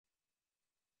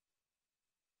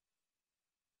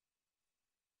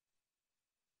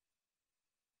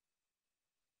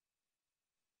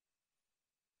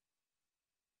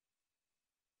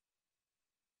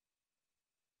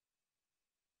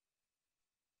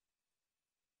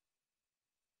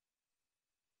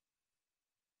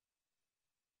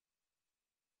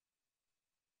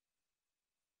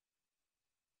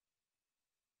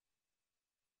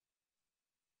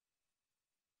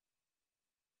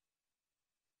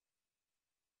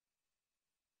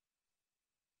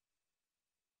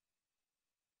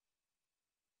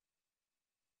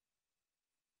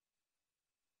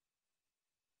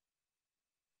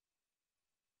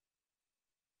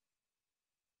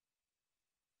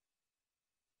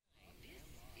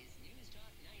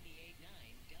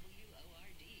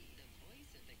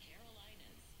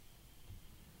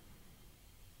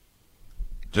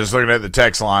Just looking at the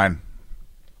text line.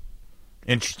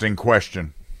 Interesting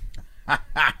question.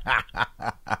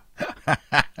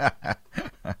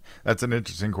 That's an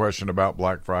interesting question about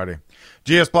Black Friday.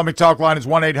 GS Plumbing Talk line is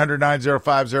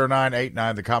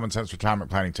 1-800-905-0989. The Common Sense Retirement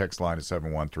Planning text line is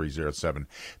 71307.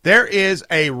 There is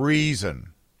a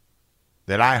reason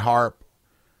that I harp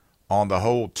on the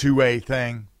whole 2A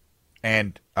thing.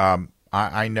 And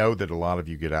I know that a lot of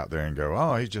you get out there and go,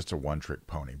 oh, he's just a one-trick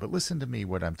pony. But listen to me,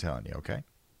 what I'm telling you, okay?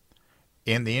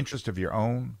 In the interest of your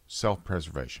own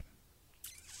self-preservation.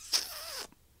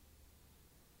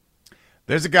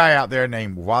 There's a guy out there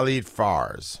named Walid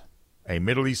Fars, a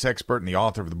Middle East expert and the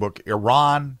author of the book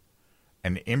Iran,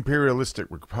 an Imperialistic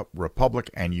Republic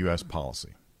and U.S.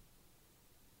 Policy.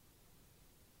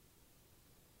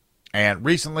 And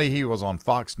recently he was on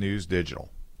Fox News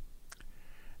Digital.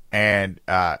 And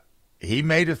he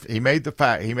made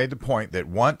the point that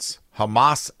once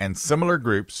Hamas and similar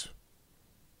groups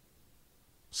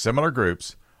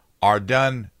are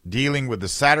done dealing with the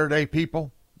Saturday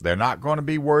people, they're not going to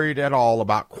be worried at all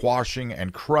about quashing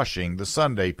and crushing the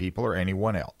Sunday people or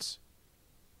anyone else.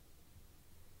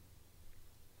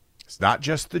 It's not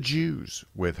just the Jews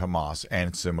with Hamas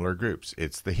and similar groups.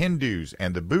 It's the Hindus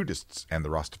and the Buddhists and the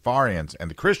Rastafarians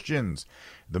and the Christians,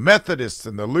 the Methodists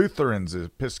and the Lutherans, the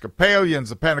Episcopalians,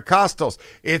 the Pentecostals.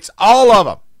 It's all of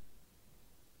them.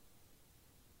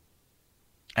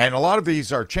 And a lot of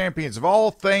these are champions of all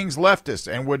things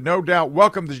leftist and would no doubt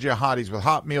welcome the jihadis with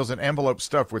hot meals and envelopes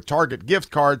stuffed with Target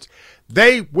gift cards.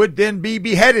 They would then be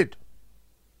beheaded.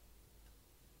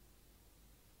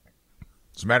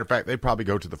 As a matter of fact, they probably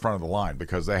go to the front of the line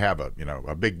because they have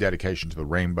a big dedication to the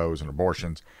rainbows and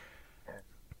abortions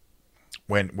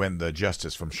when the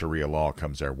justice from Sharia law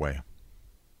comes their way.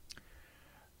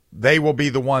 They will be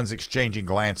the ones exchanging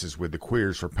glances with the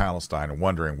queers for Palestine and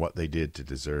wondering what they did to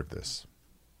deserve this.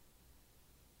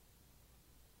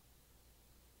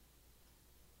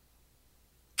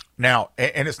 Now,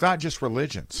 and it's not just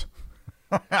religions.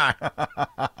 I'm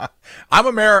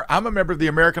a member of the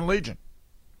American Legion.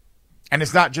 And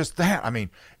it's not just that. I mean,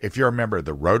 if you're a member of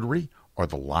the Rotary or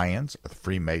the Lions or the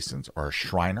Freemasons or a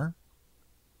Shriner.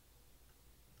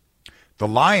 The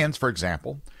Lions, for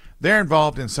example, they're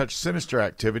involved in such sinister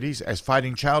activities as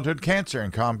fighting childhood cancer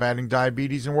and combating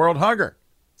diabetes and world hunger.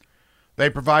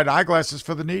 They provide eyeglasses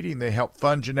for the needy and they help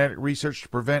fund genetic research to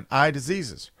prevent eye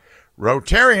diseases.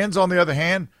 Rotarians, on the other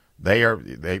hand, they're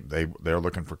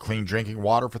looking for clean drinking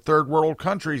water for third world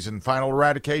countries and final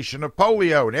eradication of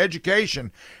polio and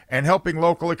education and helping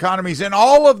local economies. And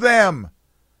all of them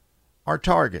are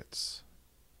targets.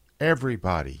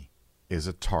 Everybody is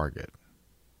a target.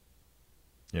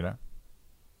 You know?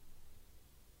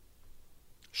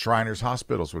 Shriners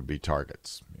Hospitals would be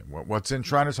targets. What's in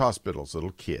Shriners Hospitals?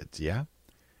 Little kids, yeah?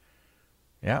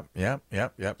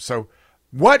 Yep. So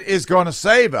what is going to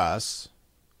save us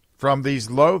from these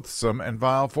loathsome and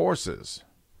vile forces?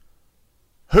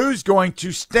 Who's going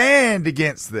to stand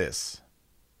against this?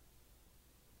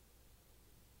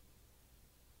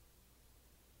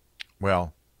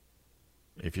 Well,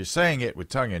 if you're saying it with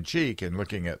tongue in cheek and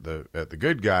looking at the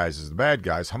good guys as the bad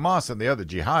guys, Hamas and the other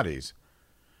jihadis,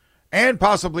 and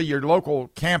possibly your local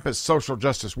campus social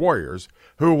justice warriors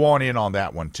who want in on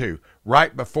that one too,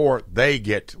 right before they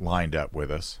get lined up with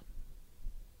us.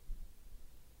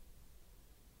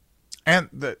 And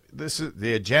this is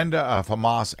the agenda of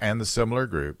Hamas and the similar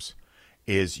groups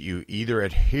is you either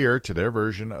adhere to their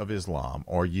version of Islam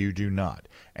or you do not.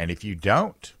 And if you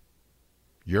don't,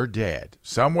 you're dead.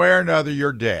 Somewhere or another,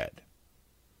 you're dead.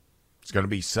 It's going to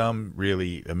be some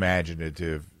really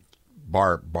imaginative,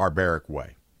 barbaric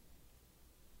way.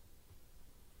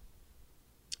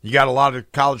 You got a lot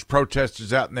of college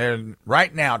protesters out there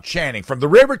right now chanting from the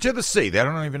river to the sea. They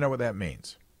don't even know what that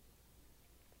means.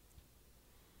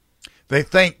 They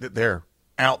think that they're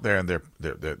out there and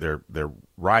they're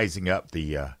rising up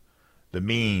the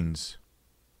means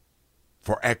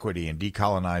for equity and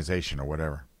decolonization or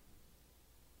whatever.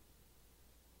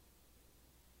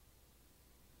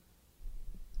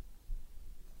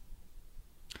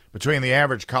 Between the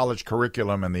average college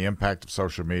curriculum and the impact of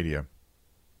social media,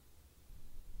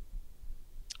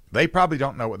 they probably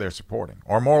don't know what they're supporting,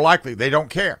 or more likely, they don't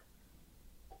care.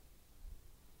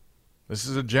 This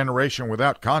is a generation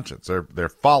without conscience. They're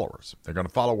followers. They're going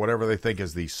to follow whatever they think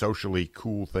is the socially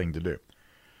cool thing to do.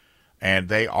 And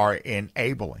they are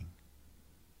enabling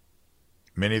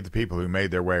many of the people who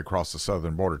made their way across the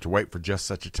southern border to wait for just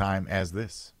such a time as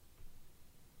this.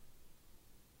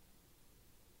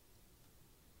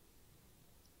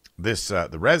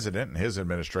 The resident and his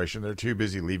administration, they're too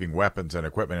busy leaving weapons and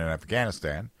equipment in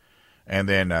Afghanistan and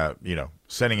then,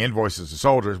 sending invoices to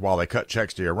soldiers while they cut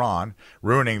checks to Iran,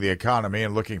 ruining the economy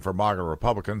and looking for MAGA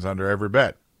Republicans under every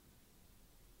bed.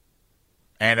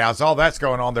 And as all that's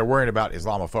going on, they're worrying about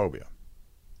Islamophobia.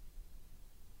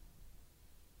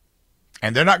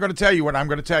 And they're not going to tell you what I'm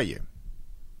going to tell you.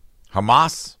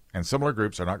 Hamas and similar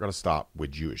groups are not going to stop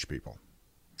with Jewish people.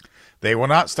 They will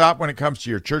not stop when it comes to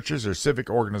your churches or civic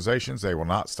organizations. They will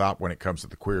not stop when it comes to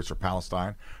the Queers for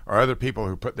Palestine or other people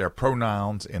who put their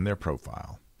pronouns in their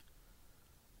profile.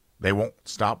 They won't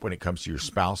stop when it comes to your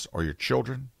spouse or your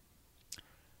children.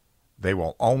 They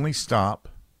will only stop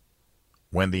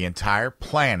when the entire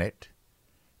planet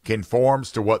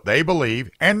conforms to what they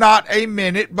believe and not a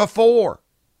minute before.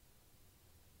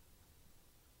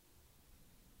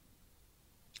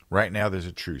 Right now, there's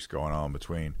a truce going on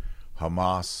between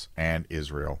Hamas and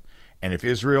Israel. And if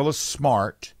Israel is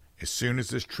smart, as soon as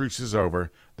this truce is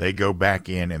over, they go back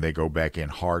in, and they go back in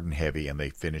hard and heavy, and they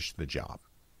finish the job.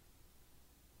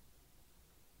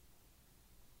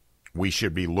 We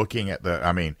should be looking at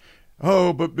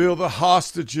but Bill, the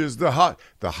hostages, the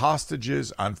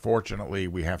hostages, unfortunately,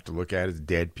 we have to look at as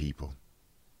dead people.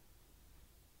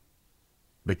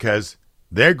 Because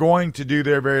they're going to do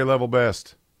their very level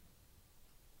best.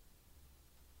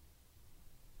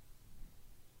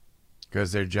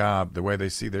 Because their job, the way they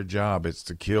see their job, is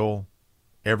to kill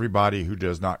everybody who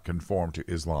does not conform to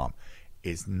Islam.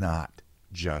 It's not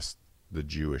just the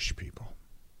Jewish people.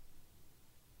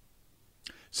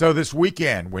 So this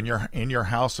weekend, when you're in your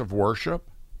house of worship,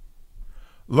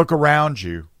 look around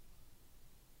you,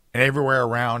 and everywhere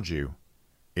around you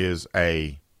is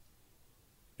a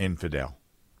infidel.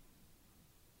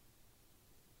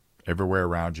 Everywhere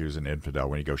around you is an infidel.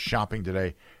 When you go shopping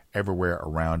today, everywhere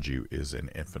around you is an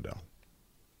infidel.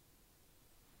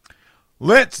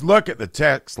 Let's look at the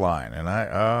text line. And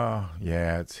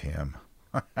it's him.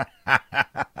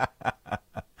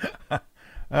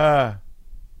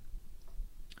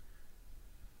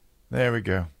 There we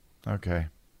go. Okay.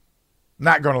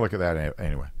 Not going to look at that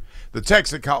anyway. The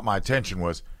text that caught my attention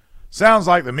was, sounds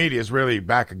like the media is really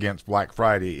back against Black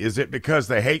Friday. Is it because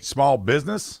they hate small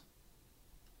business?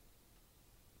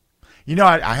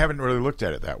 I haven't really looked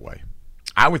at it that way.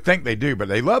 I would think they do, but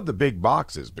they love the big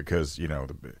boxes because,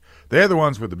 they're the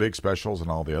ones with the big specials and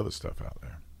all the other stuff out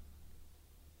there.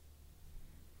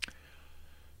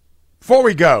 Before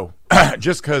we go,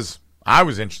 just because I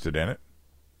was interested in it,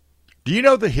 do you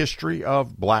know the history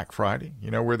of Black Friday?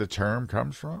 You know where the term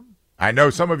comes from? I know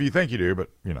some of you think you do, but,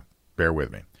 bear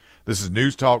with me. This is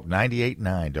News Talk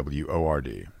 98.9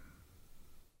 WORD.